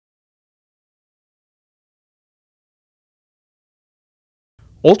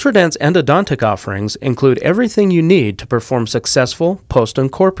Ultradent's endodontic offerings include everything you need to perform successful post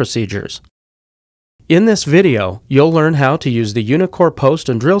and core procedures. In this video, you'll learn how to use the UniCore post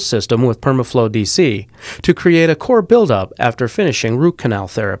and drill system with PermaFlo DC to create a core buildup after finishing root canal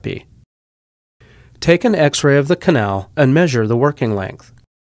therapy. Take an X-ray of the canal and measure the working length.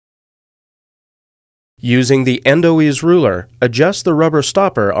 Using the EndoEase ruler, adjust the rubber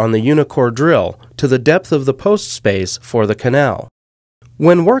stopper on the UniCore drill to the depth of the post space for the canal.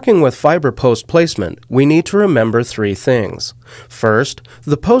 When working with fiber post placement, we need to remember three things. First,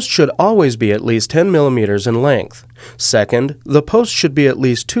 the post should always be at least 10 millimeters in length. Second, the post should be at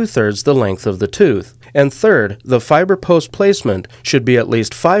least 2/3 the length of the tooth. And third, the fiber post placement should be at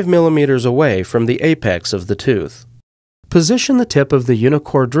least 5 millimeters away from the apex of the tooth. Position the tip of the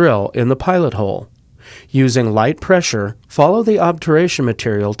UniCore drill in the pilot hole. Using light pressure, follow the obturation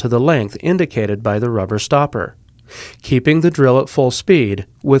material to the length indicated by the rubber stopper. Keeping the drill at full speed,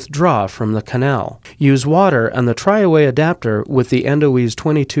 withdraw from the canal. Use water and the try-away adapter with the EndoEase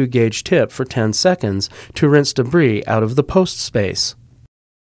 22 gauge tip for 10 seconds to rinse debris out of the post space.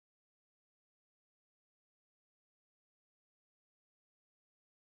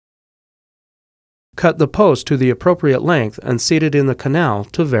 Cut the post to the appropriate length and seat it in the canal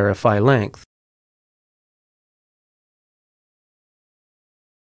to verify length.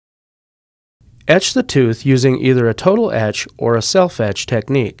 Etch the tooth using either a total etch or a self-etch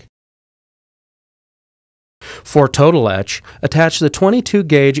technique. For total etch, attach the 22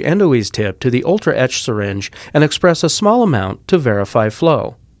 gauge EndoEase tip to the Ultra Etch syringe and express a small amount to verify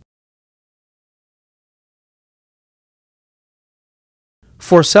flow.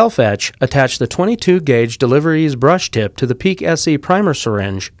 For self-etch, attach the 22 gauge DeliverEase brush tip to the Peak SE primer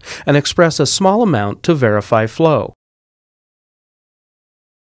syringe and express a small amount to verify flow.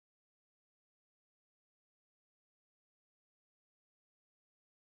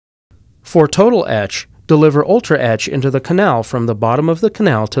 For total etch, deliver Ultra Etch into the canal from the bottom of the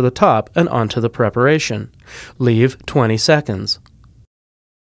canal to the top and onto the preparation. Leave 20 seconds.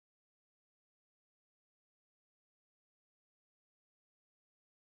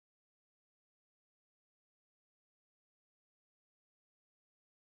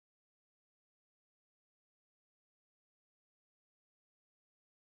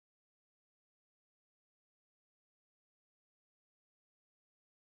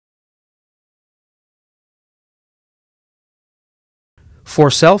 For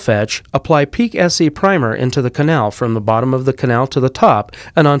self-etch, apply Peak SE primer into the canal from the bottom of the canal to the top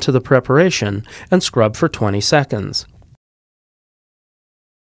and onto the preparation, and scrub for 20 seconds.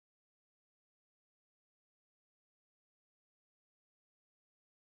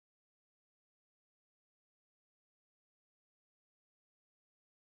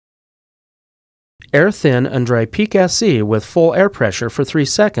 Air thin and dry Peak SE with full air pressure for 3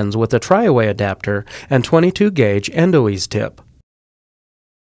 seconds with a try-away adapter and 22 gauge EndoEase tip.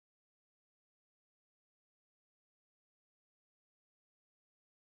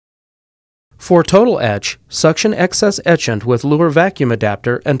 For total etch, suction excess etchant with Luer vacuum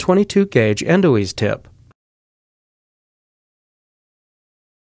adapter and 22 gauge EndoEase tip.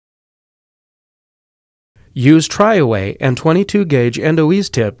 Use try-away and 22 gauge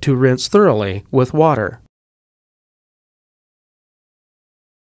EndoEase tip to rinse thoroughly with water.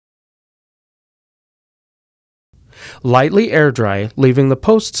 Lightly air dry, leaving the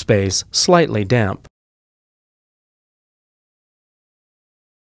post space slightly damp.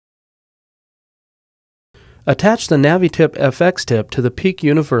 Attach the NaviTip FX tip to the Peak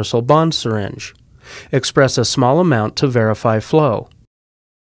Universal Bond syringe. Express a small amount to verify flow.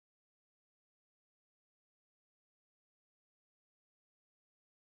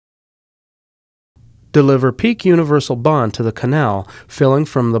 Deliver Peak Universal Bond to the canal, filling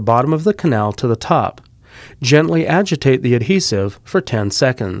from the bottom of the canal to the top. Gently agitate the adhesive for 10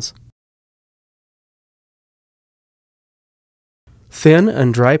 seconds. Thin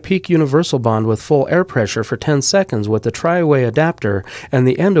and dry Peak Universal Bond with full air pressure for 10 seconds with the try-away adapter and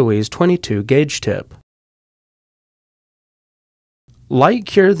the EndoEase 22 gauge tip. Light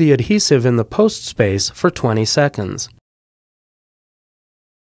cure the adhesive in the post space for 20 seconds.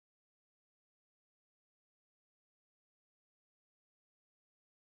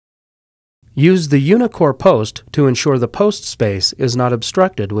 Use the UniCore post to ensure the post space is not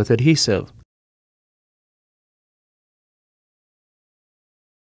obstructed with adhesive.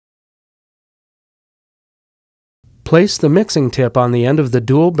 Place the mixing tip on the end of the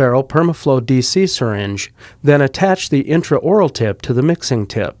dual-barrel PermaFlo DC syringe, then attach the intraoral tip to the mixing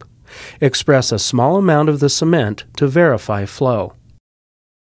tip. Express a small amount of the cement to verify flow.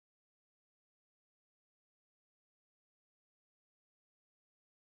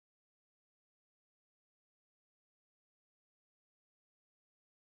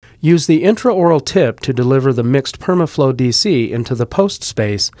 Use the intraoral tip to deliver the mixed PermaFlo DC into the post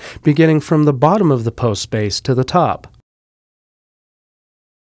space, beginning from the bottom of the post space to the top.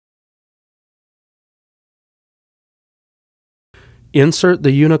 Insert the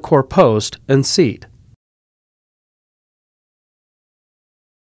UniCore post and seat.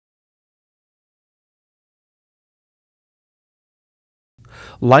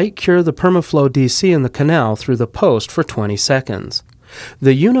 Light cure the PermaFlo DC in the canal through the post for 20 seconds.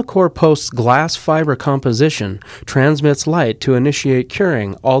 The UniCore post's glass fiber composition transmits light to initiate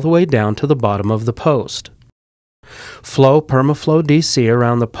curing all the way down to the bottom of the post. Flow PermaFlo DC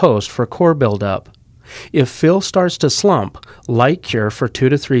around the post for core buildup. If fill starts to slump, light cure for 2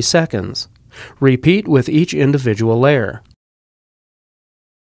 to 3 seconds. Repeat with each individual layer.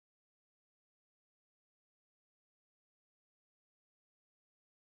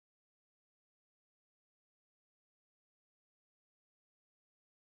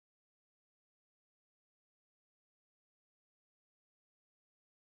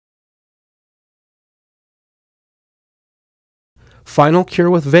 Final cure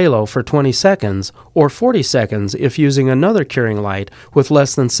with Velo for 20 seconds, or 40 seconds if using another curing light with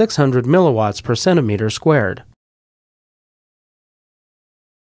less than 600 milliwatts per centimeter squared.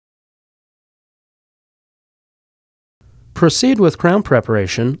 Proceed with crown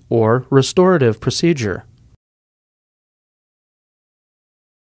preparation or restorative procedure.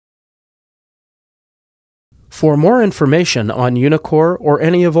 For more information on UniCore or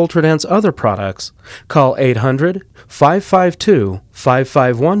any of Ultradent's other products, call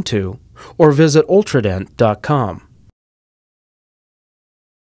 800-552-5512 or visit ultradent.com.